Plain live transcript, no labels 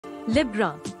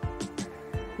Libra.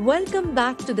 Welcome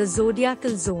back to the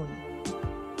Zodiacal Zone.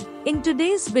 In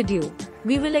today's video,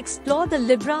 we will explore the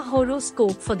Libra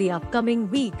horoscope for the upcoming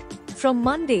week, from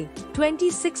Monday,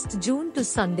 26th June to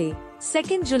Sunday,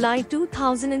 2nd July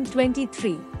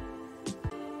 2023.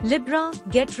 Libra,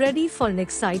 get ready for an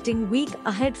exciting week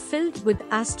ahead filled with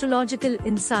astrological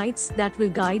insights that will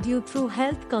guide you through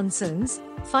health concerns,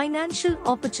 financial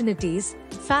opportunities,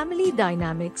 family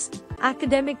dynamics,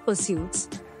 academic pursuits,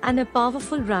 and a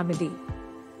powerful remedy.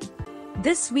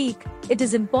 This week, it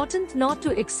is important not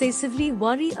to excessively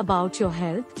worry about your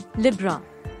health, Libra.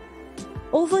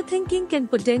 Overthinking can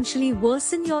potentially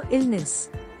worsen your illness.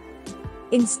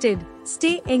 Instead,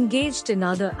 stay engaged in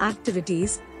other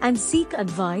activities and seek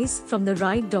advice from the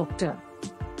right doctor.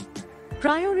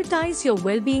 Prioritize your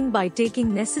well-being by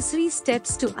taking necessary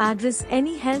steps to address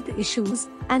any health issues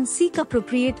and seek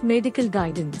appropriate medical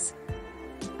guidance.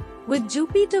 With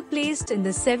Jupiter placed in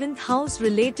the 7th house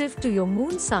relative to your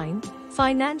moon sign,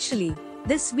 financially,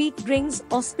 this week brings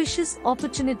auspicious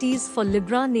opportunities for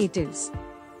Libra natives.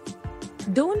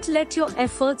 Don't let your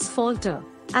efforts falter,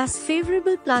 as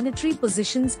favorable planetary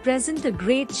positions present a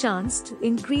great chance to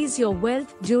increase your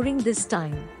wealth during this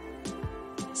time.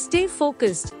 Stay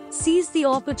focused, seize the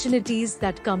opportunities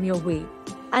that come your way,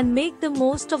 and make the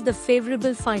most of the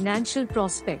favorable financial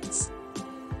prospects.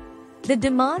 The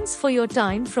demands for your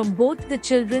time from both the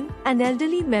children and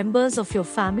elderly members of your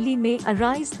family may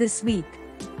arise this week.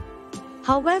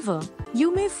 However,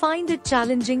 you may find it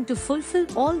challenging to fulfill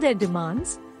all their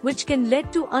demands, which can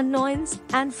lead to annoyance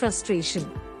and frustration.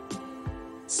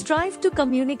 Strive to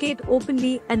communicate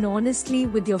openly and honestly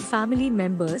with your family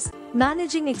members,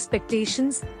 managing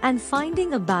expectations and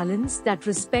finding a balance that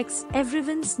respects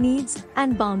everyone's needs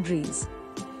and boundaries.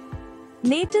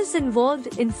 Natives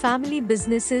involved in family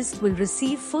businesses will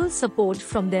receive full support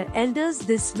from their elders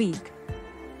this week.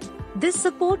 This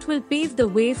support will pave the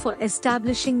way for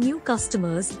establishing new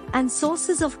customers and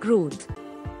sources of growth.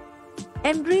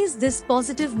 Embrace this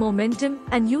positive momentum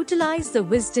and utilize the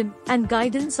wisdom and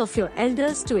guidance of your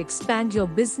elders to expand your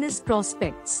business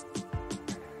prospects.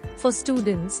 For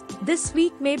students, this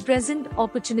week may present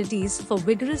opportunities for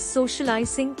vigorous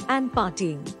socializing and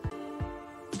partying.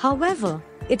 However,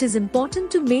 it is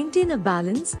important to maintain a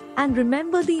balance and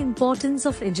remember the importance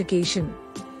of education.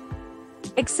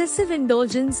 Excessive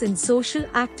indulgence in social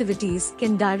activities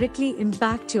can directly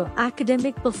impact your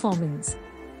academic performance.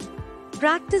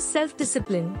 Practice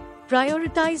self-discipline,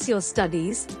 prioritize your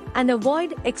studies, and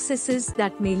avoid excesses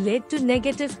that may lead to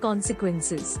negative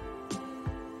consequences.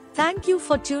 Thank you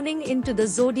for tuning into the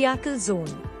Zodiacal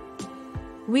Zone.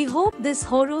 We hope this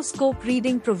horoscope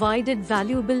reading provided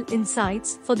valuable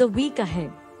insights for the week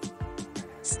ahead.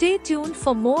 Stay tuned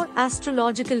for more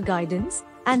astrological guidance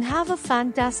and have a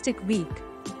fantastic week.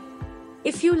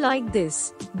 If you like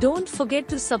this, don't forget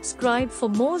to subscribe for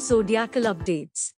more zodiacal updates.